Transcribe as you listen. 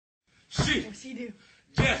She. What she do?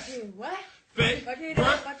 Yes. She do what? Fake. Fuck it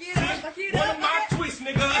up, fuck it up, fuck it up. One of my twists,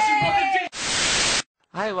 nigga. She want the dick.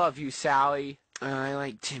 I love you, Sally. I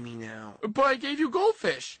like Timmy now. But I gave you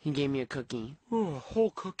goldfish. He gave me a cookie. Oh, a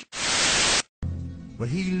whole cookie. Well,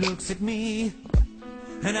 he looks at me,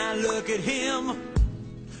 and I look at him,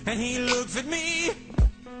 and he looks at me,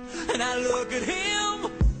 and I look at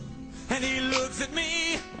him, and he looks at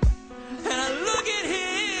me, and I look at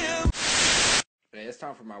him. Hey, it's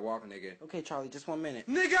time for my walk, nigga. Okay, Charlie, just 1 minute.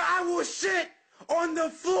 Nigga, I will shit on the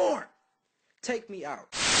floor. Take me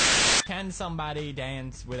out. Can somebody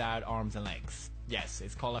dance without arms and legs? Yes,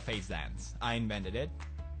 it's called a face dance. I invented it.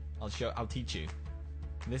 I'll teach you.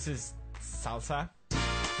 This is salsa.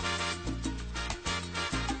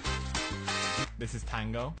 This is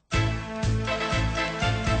tango.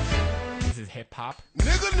 This is hip hop.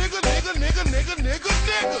 Nigga, nigga, nigga, nigga, nigga, nigga,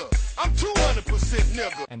 nigga. I'm 200%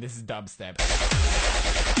 nigga. And this is dubstep.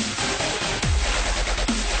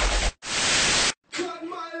 Cut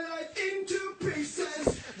my life into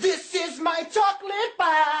pieces. This is my chocolate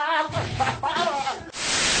bar.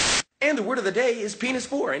 And the word of the day is penis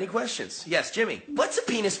for. Any questions? Yes, Jimmy. What's a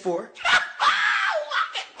penis for?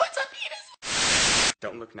 What's a penis?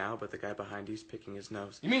 Don't look now, but the guy behind you's picking his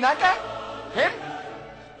nose. You mean that guy? Him?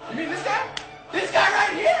 You mean this guy? This guy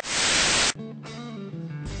right here?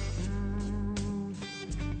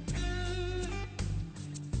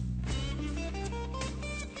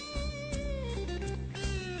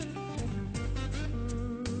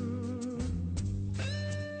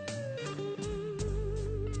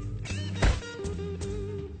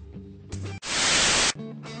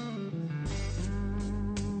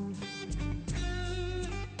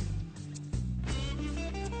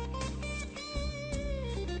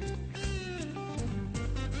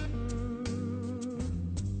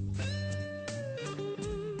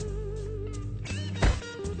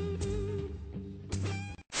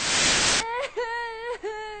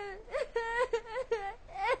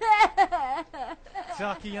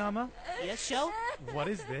 Sakiyama? Yes, Shell? What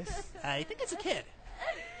is this? I think it's a kid.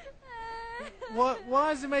 What?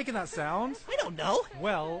 Why is it making that sound? I don't know.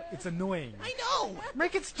 Well, it's annoying. I know.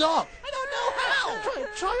 Make it stop. I don't know how.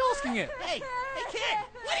 Try asking it. Hey, kid,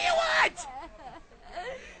 what do you want?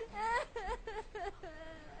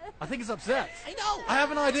 I think it's upset. I know. I have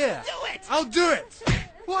an idea. Do it. I'll do it.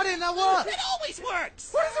 Why didn't that work? It always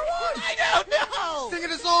works. What does it want? I don't know. Sing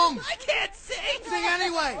it a song. I can't sing. Sing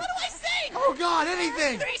anyway. What do I sing? Oh God,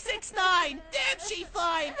 anything. 369. Damn, she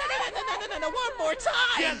fine. No. One more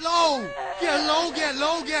time. Get low. Get low. Get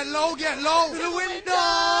low. Get low. Get low. To the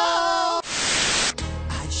window.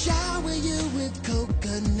 I'd shower you with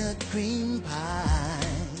coconut cream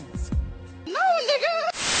pies. No, nigga.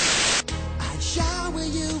 I'd shower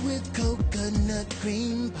you with coconut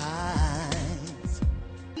cream pies.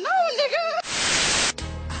 No, nigga.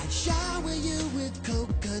 I'd shower you with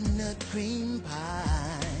coconut cream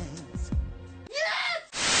pies. Yes.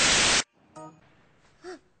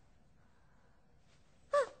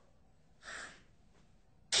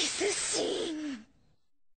 Kiss scene.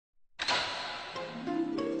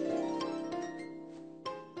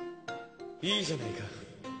 いいじゃないか。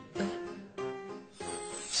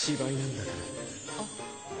芝居なんだから。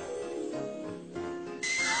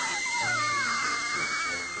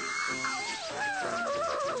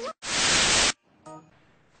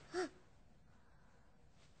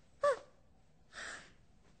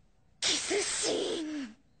Kiss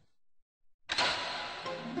scene.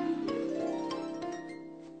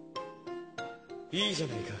 いいじゃ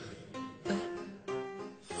ないか。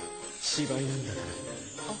芝居なんだから。